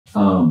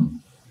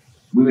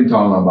We've been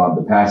talking about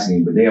the passing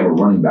game, but they have a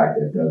running back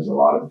that does a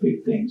lot of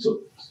big things.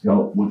 So,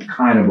 what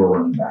kind of a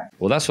running back?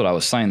 Well, that's what I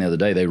was saying the other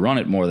day. They run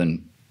it more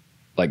than,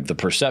 like, the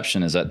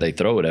perception is that they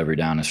throw it every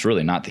down. It's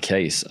really not the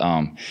case.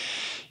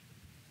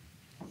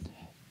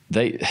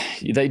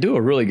 They do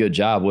a really good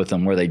job with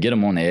him where they get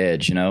him on the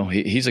edge.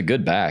 He's a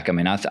good back. I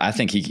mean, I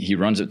think he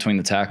runs it between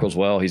the tackles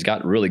well. He's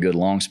got really good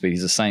long speed.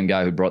 He's the same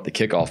guy who brought the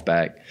kickoff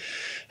back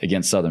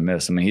against Southern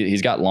Miss. I mean,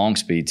 he's got long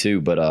speed too,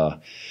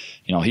 but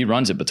he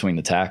runs it between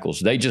the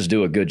tackles. They just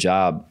do a good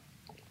job.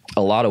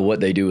 A lot of what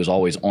they do is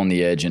always on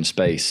the edge in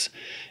space,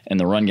 and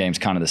the run game's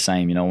kind of the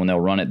same. When they'll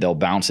run it, they'll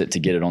bounce it to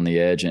get it on the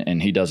edge,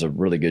 and he does a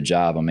really good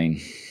job. I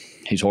mean,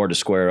 he's hard to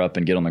square up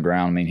and get on the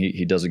ground. I mean,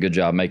 he does a good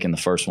job making the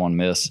first one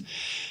miss.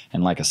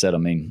 And like I said, I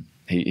mean,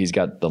 he's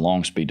got the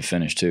long speed to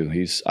finish too.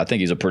 I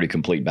think he's a pretty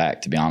complete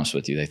back, to be honest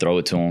with you. They throw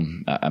it to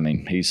him. I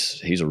mean,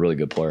 he's a really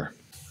good player.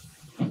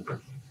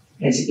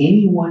 Has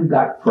anyone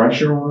got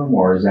pressure on him,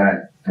 or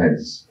have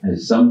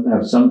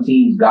some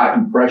teams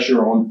gotten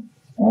pressure on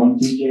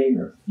TJ?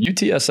 Or?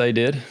 UTSA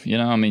did.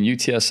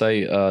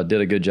 UTSA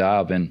did a good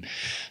job, and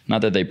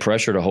not that they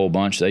pressured a whole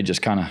bunch. They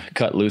just kind of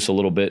cut loose a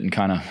little bit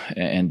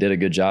and did a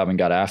good job and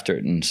got after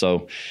it. And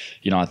so,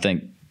 I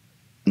think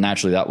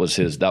naturally that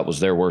was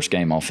their worst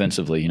game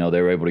offensively.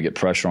 They were able to get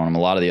pressure on him. A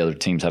lot of the other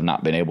teams have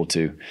not been able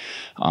to.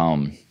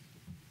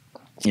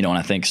 And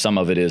I think some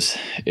of it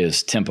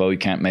is tempo. You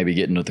can't maybe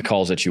get into the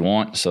calls that you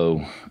want,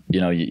 so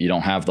you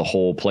don't have the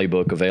whole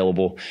playbook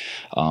available.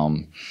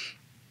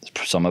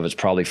 Some of it's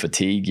probably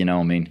fatigue.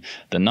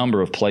 The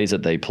number of plays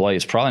that they play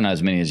is probably not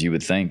as many as you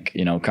would think.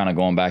 Kind of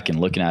going back and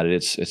looking at it,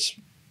 it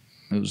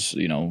was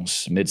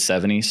mid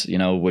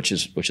 70s, which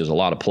is a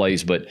lot of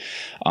plays, but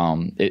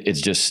it's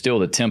just still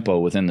the tempo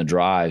within the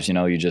drives.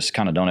 You just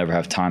kind of don't ever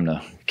have time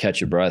to catch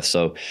your breath.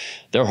 So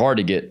they're hard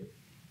to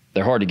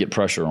get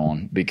pressure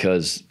on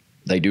because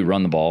they do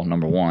run the ball,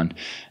 number one.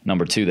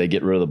 Number two, they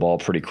get rid of the ball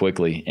pretty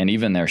quickly, and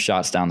even their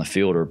shots down the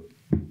field are,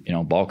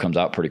 ball comes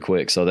out pretty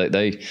quick. So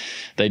they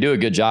do a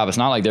good job. It's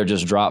not like they're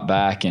just drop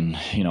back and,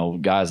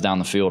 guys down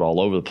the field all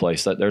over the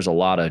place. There's a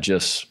lot of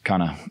just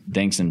kind of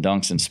dinks and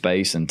dunks in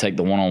space and take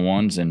the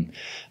one-on-ones, and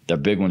their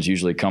big ones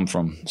usually come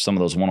from some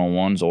of those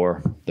one-on-ones,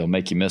 or they'll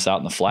make you miss out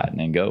in the flat and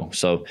then go.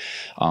 So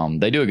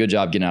they do a good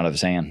job getting out of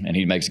his hand, and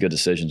he makes good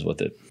decisions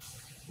with it.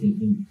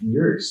 In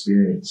your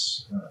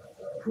experience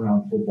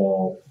around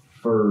football,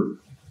 for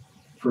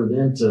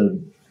them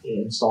to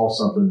install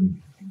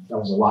something that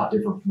was a lot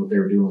different from what they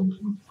were doing with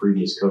the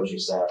previous coaching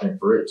staff, and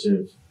for it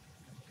to,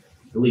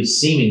 at least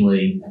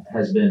seemingly,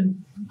 has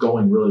been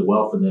going really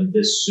well for them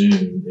this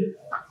soon.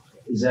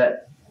 Is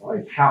that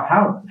like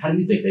how do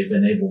you think they've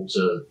been able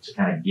to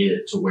kind of get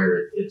it to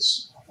where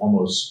it's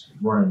almost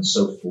running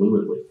so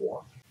fluidly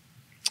for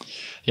them?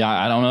 Yeah,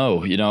 I don't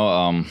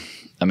know.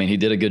 I mean, he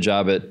did a good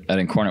job at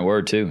Incarnate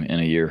Word too in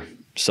a year.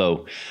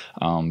 So,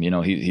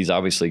 he's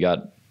obviously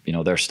got,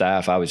 their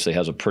staff obviously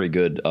has a pretty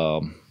good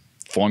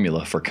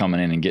formula for coming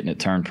in and getting it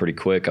turned pretty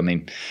quick. I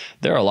mean,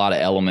 there are a lot of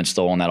elements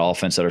though on that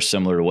offense that are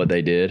similar to what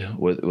they did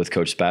with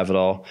Coach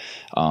Spavital.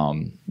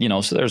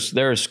 So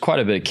there's quite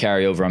a bit of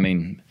carryover. I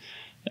mean,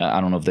 I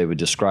don't know if they would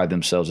describe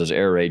themselves as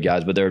air raid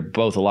guys, but they're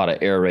both a lot of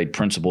air raid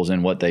principles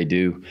in what they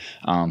do.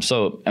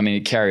 So I mean,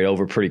 it carried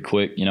over pretty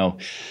quick.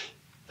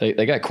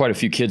 They got quite a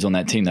few kids on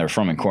that team that are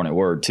from Incarnate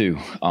Word too.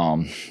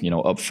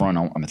 Up front,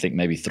 I think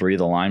maybe 3 of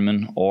the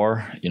linemen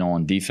are.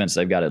 On defense,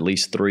 they've got at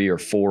least 3 or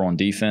 4 on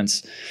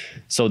defense.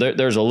 So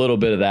there's a little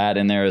bit of that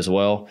in there as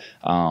well.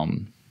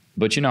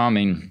 But I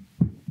mean,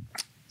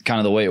 kind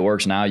of the way it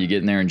works now, you get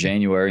in there in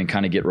January and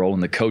kind of get rolling.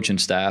 The coaching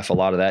staff, a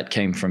lot of that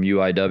came from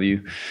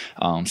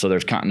UIW. So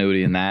there's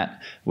continuity in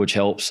that, which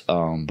helps.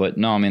 But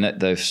no, I mean,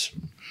 there's,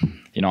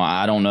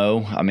 I don't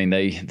know. I mean,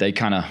 they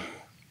kind of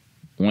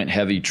went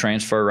heavy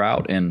transfer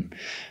route, and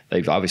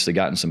they've obviously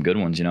gotten some good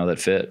ones, that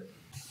fit.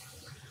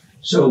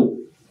 So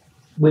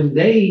when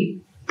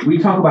we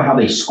talk about how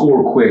they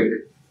score quick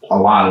a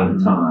lot of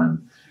the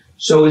time.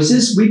 So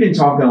we've been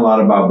talking a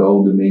lot about the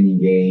Old Dominion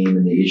game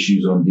and the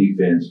issues on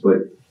defense, but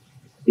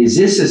is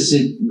this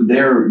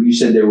you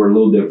said they were a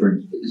little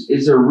different.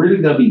 Is there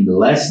really going to be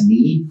less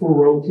need for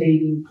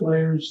rotating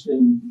players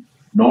than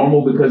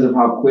normal because of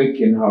how quick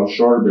and how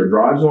sharp their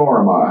drives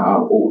are?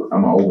 Or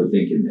am I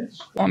overthinking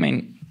this? Well, I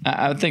mean,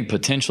 I think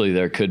potentially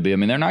there could be. I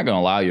mean, they're not going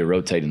to allow you to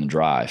rotate in the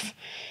drive.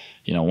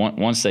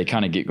 Once they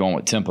kind of get going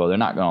with tempo, they're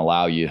not going to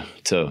allow you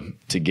to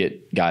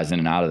get guys in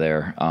and out of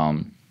there.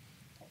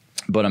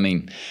 But I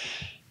mean,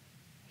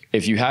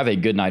 if you have a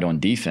good night on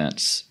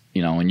defense,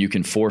 and you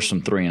can force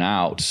some 3 and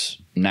outs,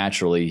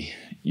 naturally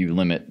you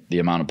limit the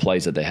amount of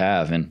plays that they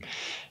have. And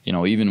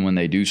even when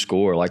they do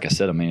score, like I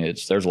said, I mean,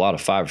 there's a lot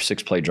of 5 or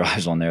 6 play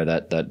drives on there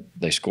that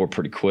they score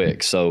pretty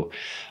quick. So.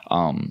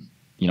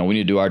 We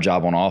need to do our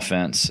job on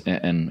offense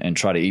and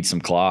try to eat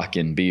some clock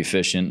and be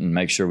efficient and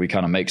make sure we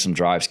kind of make some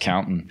drives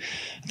count. And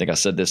I think I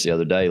said this the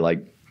other day,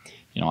 like,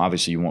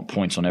 obviously you want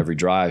points on every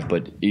drive,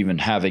 but even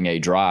having a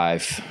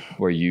drive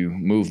where you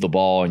move the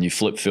ball and you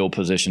flip field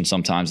position,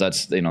 sometimes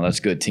that's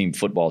good team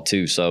football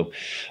too. So,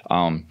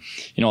 a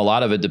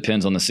lot of it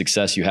depends on the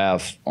success you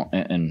have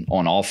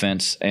on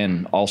offense,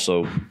 and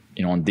also,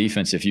 on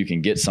defense. If you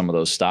can get some of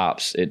those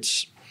stops,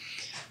 it's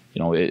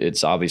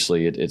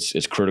obviously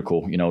it's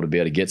critical, to be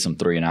able to get some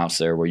 3 and outs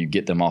there where you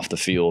get them off the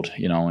field,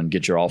 and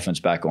get your offense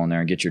back on there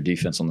and get your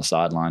defense on the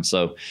sideline.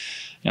 So,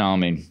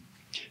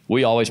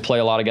 we always play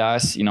a lot of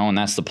guys, and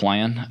that's the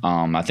plan.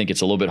 I think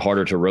it's a little bit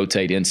harder to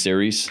rotate in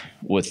series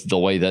with the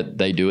way that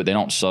they do it. They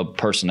don't sub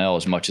personnel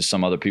as much as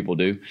some other people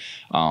do.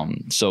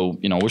 So,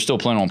 we're still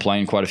planning on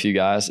playing quite a few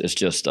guys. It's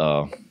just,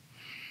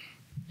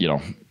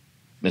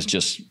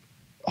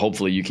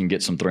 hopefully you can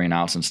get some 3 and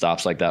outs and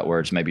stops like that where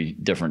it's maybe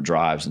different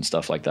drives and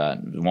stuff like that.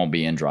 It won't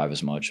be in drive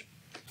as much.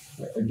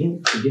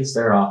 Against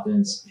their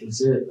offense,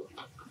 is it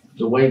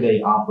the way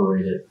they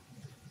operate it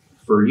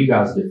for you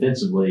guys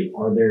defensively?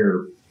 Are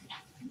there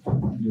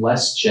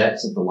less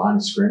checks at the line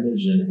of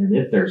scrimmage, and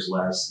if there's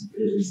less,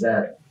 is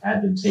that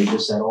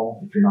advantageous at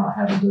all? If you're not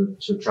having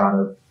to try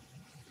to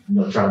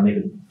make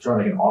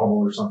an audible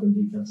or something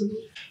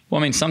defensively.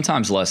 Well,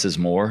 sometimes less is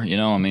more.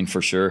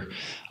 For sure.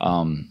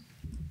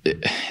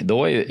 The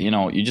way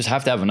you just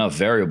have to have enough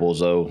variables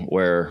though,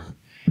 where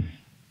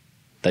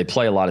they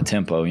play a lot of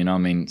tempo.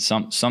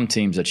 Some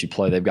teams that you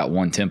play, they've got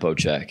one tempo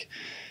check.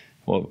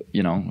 Well,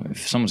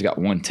 if someone's got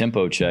one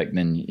tempo check,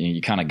 then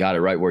you kind of got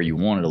it right where you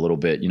want it a little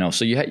bit,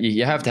 So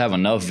you have to have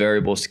enough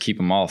variables to keep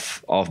them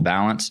off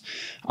balance.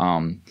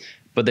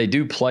 But they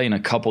do play in a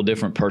couple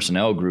different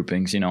personnel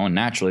groupings, and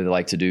naturally they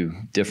like to do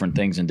different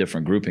things in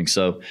different groupings.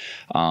 So,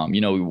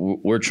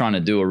 we're trying to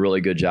do a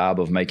really good job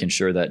of making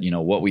sure that,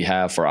 what we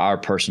have for our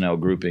personnel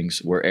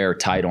groupings, we're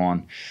airtight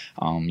on.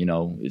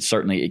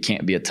 Certainly it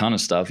can't be a ton of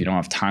stuff. You don't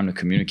have time to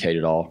communicate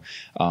it all.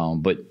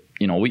 But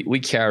we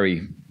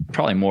carry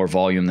probably more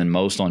volume than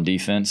most on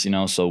defense,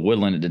 so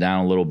whittling it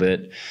down a little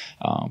bit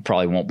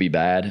probably won't be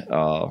bad.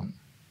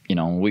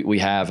 We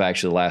have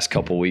actually the last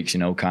couple of weeks,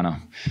 kind of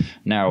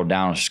narrowed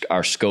down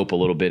our scope a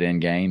little bit in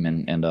game,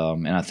 and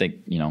I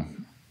think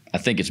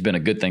it's been a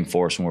good thing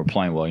for us when we're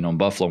playing well. In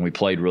Buffalo, when we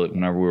played really,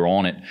 whenever we were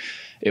on it,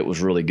 it was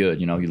really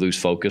good. You lose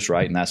focus,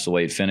 right, and that's the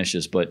way it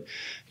finishes. But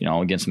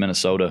against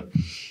Minnesota,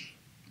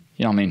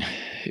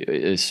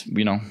 it's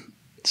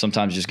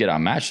sometimes you just get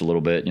outmatched a little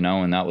bit,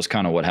 and that was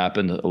kind of what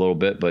happened a little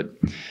bit. But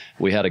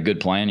we had a good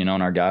plan, and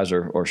our guys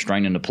are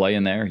straining to play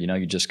in there.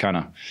 You just kind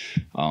of.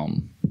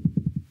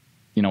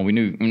 We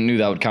knew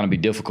that would kind of be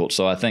difficult.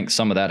 So I think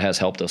some of that has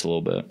helped us a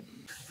little bit.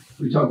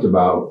 We talked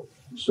about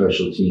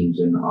special teams,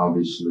 and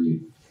obviously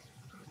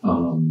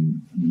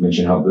you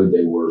mentioned how good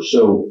they were.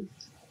 So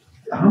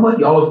how much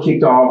y'all have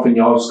kicked off and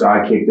y'all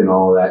sky kicked and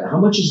all of that? How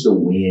much is the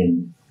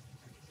wind,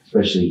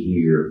 especially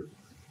here,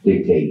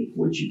 dictate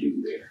what you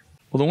do there?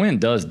 Well, the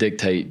wind does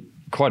dictate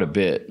quite a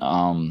bit.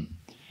 A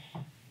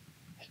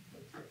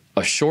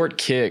short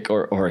kick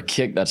or a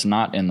kick that's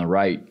not on the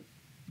right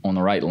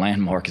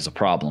landmark is a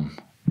problem.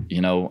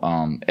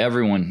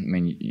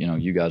 Everyone,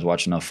 you guys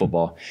watch enough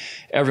football,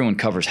 everyone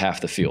covers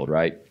half the field,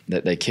 right?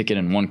 That they kick it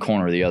in one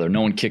corner or the other.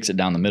 No one kicks it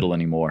down the middle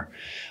anymore.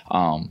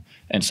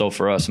 And so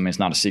for us, it's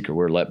not a secret.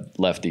 We're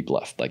left, deep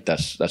left. Like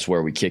that's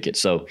where we kick it.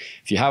 So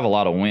if you have a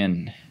lot of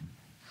wind,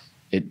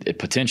 it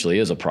potentially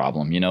is a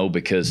problem,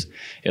 because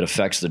it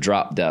affects the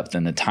drop depth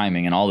and the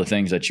timing and all the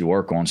things that you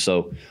work on.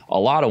 So a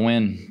lot of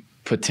wind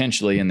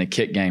potentially in the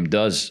kick game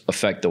does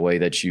affect the way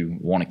that you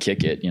want to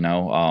kick it,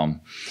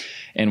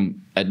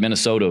 And at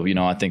Minnesota,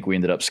 I think we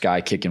ended up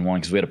sky kicking one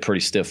because we had a pretty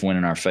stiff wind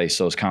in our face.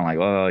 So it's kind of like,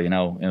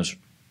 well, this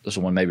was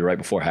one maybe right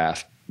before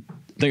half. I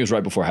think it was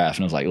right before half.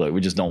 And it was like, look, we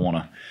just don't want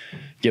to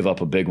give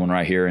up a big one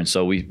right here. And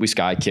so we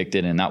sky kicked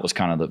it. And that was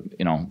kind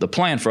of the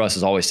plan for us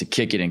is always to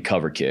kick it in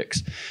cover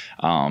kicks.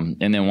 And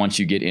then once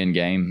you get in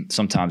game,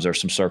 sometimes there's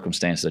some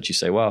circumstances that you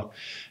say, well,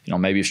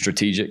 maybe it's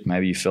strategic.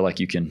 Maybe you feel like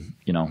you can,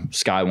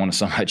 sky one of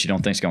somebody that you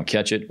don't think is going to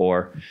catch it,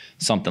 or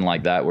something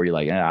like that where you're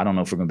like, I don't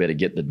know if we're going to be able to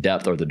get the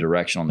depth or the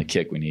direction on the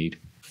kick we need.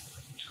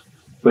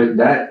 But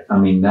I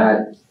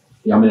know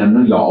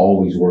y'all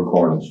always work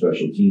hard on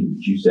special teams,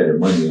 but you said it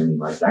Monday.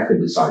 That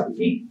could decide the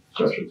game,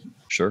 special teams.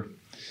 Sure.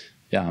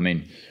 Yeah,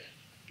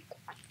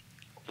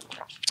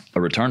 a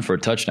return for a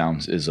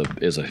touchdown is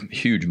a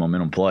huge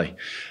momentum play.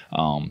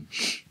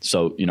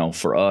 So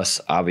for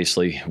us,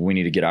 obviously, we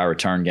need to get our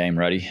return game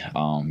ready.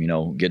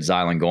 Get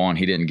Zylan going.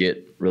 He didn't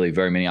get really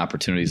very many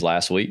opportunities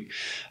last week.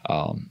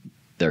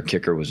 Their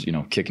kicker was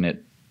kicking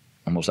it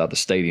almost out the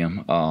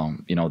stadium.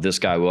 This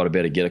guy we ought to be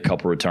able to get a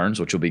couple returns,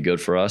 which will be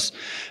good for us.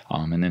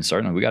 And then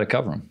certainly we got to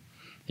cover him.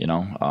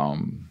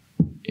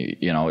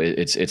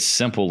 It's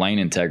simple lane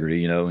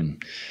integrity.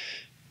 And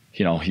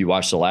you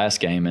watch the last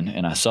game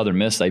and Southern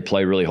Miss, they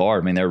play really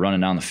hard. They're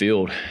running down the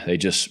field. They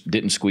just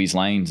didn't squeeze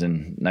lanes,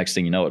 and next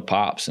thing you know, it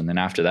pops. And then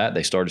after that,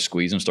 they started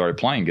squeezing, started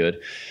playing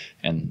good.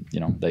 And,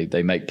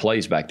 they make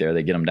plays back there.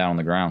 They get them down on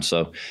the ground.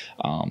 So,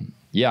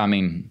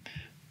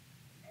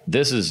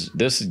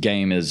 this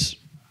game is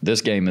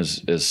this game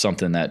is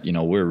something that,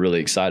 we're really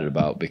excited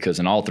about, because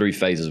in all three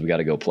phases we got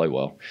to go play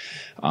well.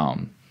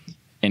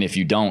 And if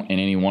you don't in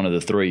any one of the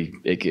three,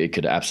 it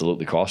could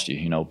absolutely cost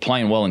you.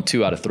 Playing well in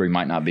 2 out of 3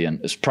 might not be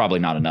it's probably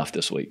not enough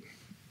this week.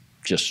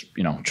 Just,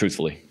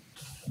 truthfully.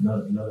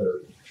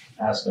 Another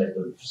aspect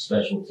of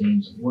special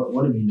teams,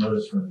 what have you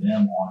noticed from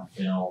them on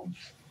film,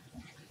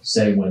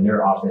 say when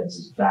their offense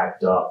is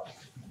backed up,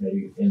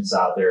 maybe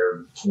inside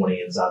their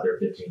 20, inside their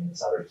 15,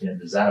 inside their 10?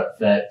 Does that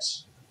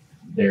affect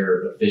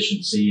their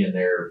efficiency and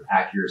their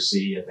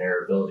accuracy and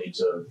their ability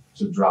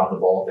to drive the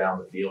ball down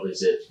the field?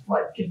 Is it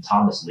like, can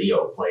Thomas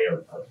Leo play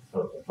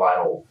a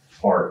vital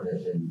part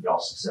in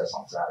y'all's success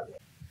on Saturday?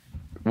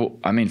 Well,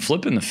 I mean,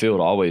 flipping the field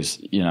always,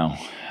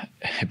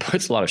 it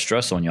puts a lot of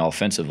stress on you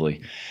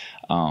offensively.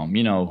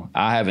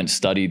 I haven't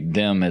studied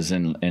them as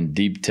in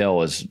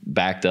detail as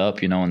backed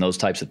up, and those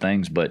types of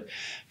things. But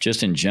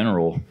just in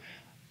general,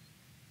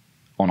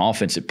 on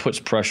offense, it puts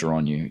pressure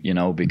on you,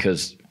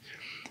 because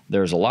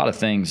there's a lot of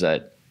things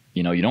that,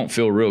 you don't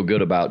feel real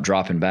good about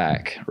dropping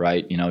back,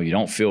 right? You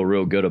don't feel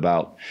real good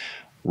about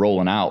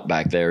rolling out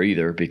back there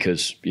either,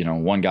 because,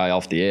 one guy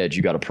off the edge,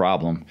 you got a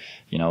problem,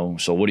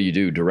 so what do you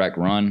do? Direct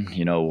run?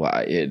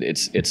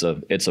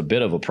 It's a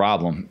bit of a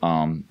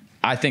problem.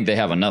 I think they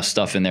have enough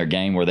stuff in their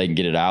game where they can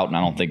get it out, and I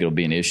don't think it'll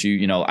be an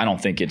issue. I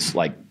don't think it's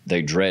like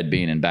they dread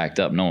being in backed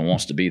up. No one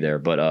wants to be there.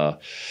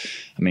 But,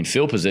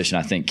 field position,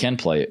 I think, can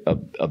play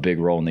a big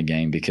role in the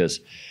game, because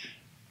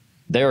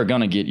they are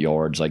going to get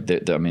yards. Like,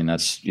 that's,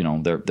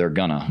 they're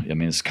going to.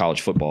 It's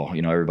college football.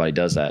 Everybody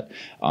does that.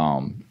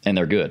 And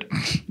they're good.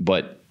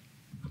 But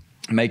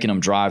making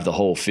them drive the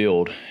whole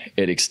field,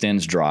 it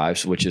extends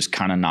drives, which is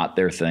kind of not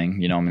their thing.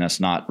 That's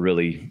not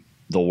really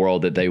the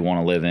world that they want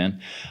to live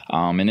in.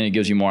 And then it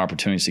gives you more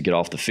opportunities to get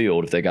off the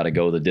field if they got to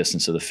go the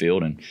distance of the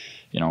field. And,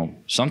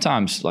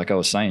 sometimes, like I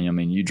was saying,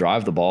 you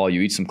drive the ball,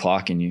 you eat some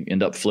clock, and you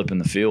end up flipping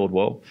the field.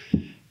 Well,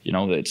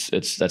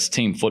 that's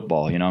team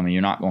football. You're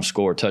not going to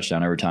score a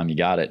touchdown every time you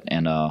got it.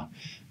 And,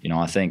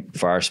 I think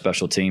for our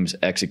special teams,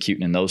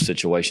 executing in those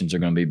situations are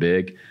going to be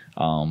big.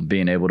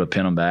 Being able to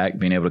pin them back,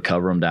 being able to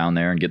cover them down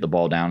there and get the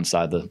ball down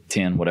inside the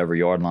 10, whatever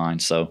yard line.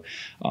 So,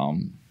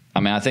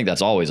 I think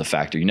that's always a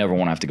factor. You never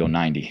want to have to go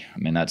 90.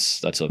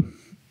 That's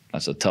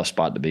a tough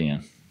spot to be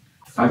in.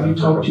 Have you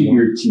talked to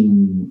your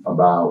team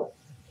about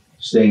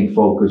staying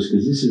focused?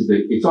 Because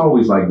it's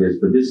always like this,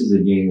 but this is a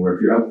game where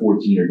if you're up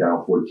 14 or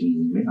down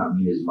 14, it may not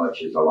mean as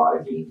much as a lot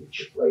of games that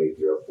you play if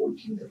you're up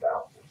 14 or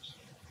down 14.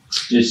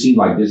 It just seems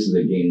like this is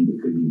a game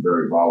that could be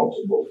very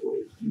volatile both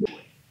ways.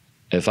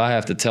 If I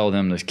have to tell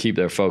them to keep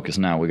their focus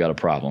now, we got a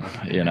problem.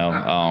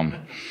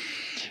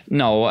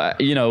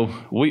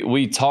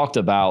 We talked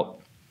about,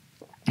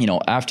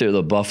 after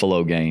the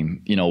Buffalo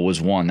game,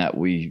 was one that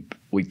we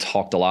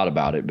talked a lot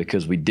about it,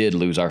 because we did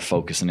lose our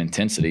focus and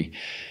intensity.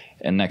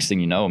 And next thing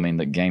you know,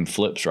 the game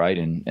flips, right?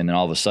 And then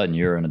all of a sudden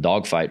you're in a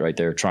dogfight right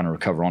there trying to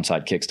recover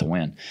onside kicks to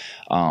win.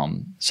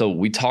 So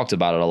we talked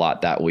about it a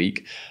lot that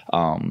week.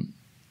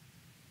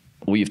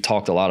 We've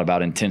talked a lot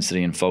about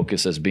intensity and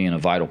focus as being a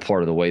vital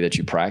part of the way that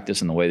you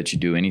practice and the way that you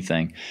do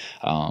anything.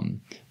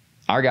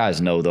 Our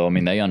guys know, though,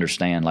 they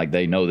understand, like,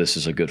 they know this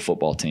is a good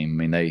football team.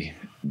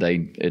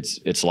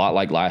 It's a lot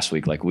like last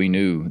week. Like, we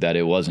knew that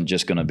it wasn't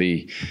just going to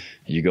be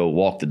you go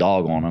walk the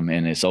dog on them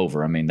and it's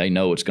over. They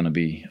know it's going to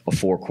be a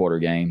 4-quarter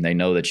game. They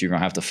know that you're going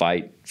to have to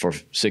fight for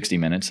 60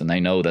 minutes, and they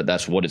know that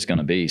that's what it's going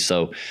to be.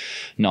 So,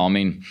 no,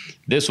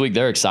 this week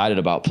they're excited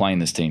about playing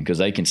this team because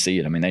they can see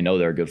it. They know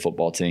they're a good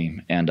football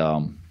team. And,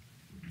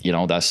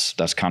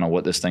 that's kind of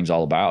what this thing's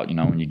all about.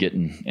 When you get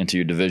into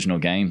your divisional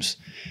games,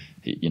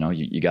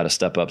 you got to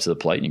step up to the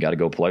plate and you got to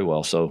go play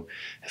well. So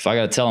if I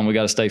got to tell them we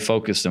got to stay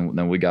focused,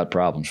 then we got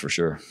problems for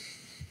sure.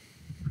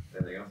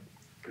 Anything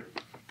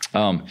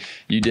else?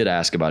 You did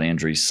ask about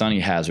injuries. Sonny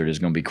Hazard is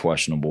going to be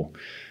questionable.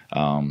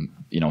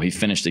 He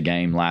finished the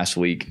game last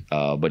week,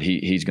 but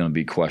he's going to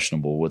be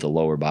questionable with a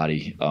lower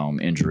body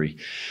injury.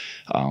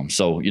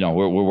 So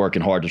we're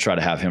working hard to try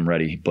to have him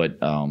ready, but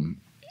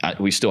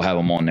we still have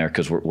him on there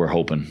because we're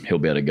hoping he'll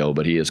be able to go,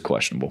 but he is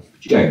questionable.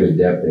 You got good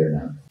depth there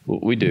now.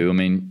 We do.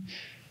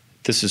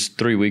 This is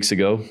 3 weeks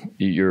ago.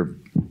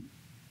 I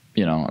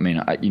don't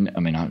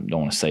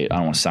want to say it. I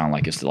don't want to sound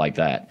like it's like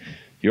that.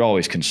 You're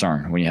always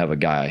concerned when you have a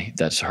guy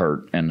that's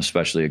hurt, and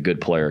especially a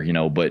good player,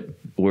 but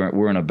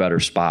we're in a better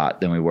spot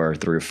than we were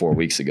 3 or 4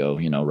 weeks ago,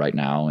 right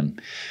now. And,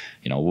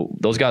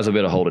 those guys will be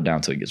able to hold it down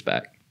until he gets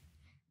back.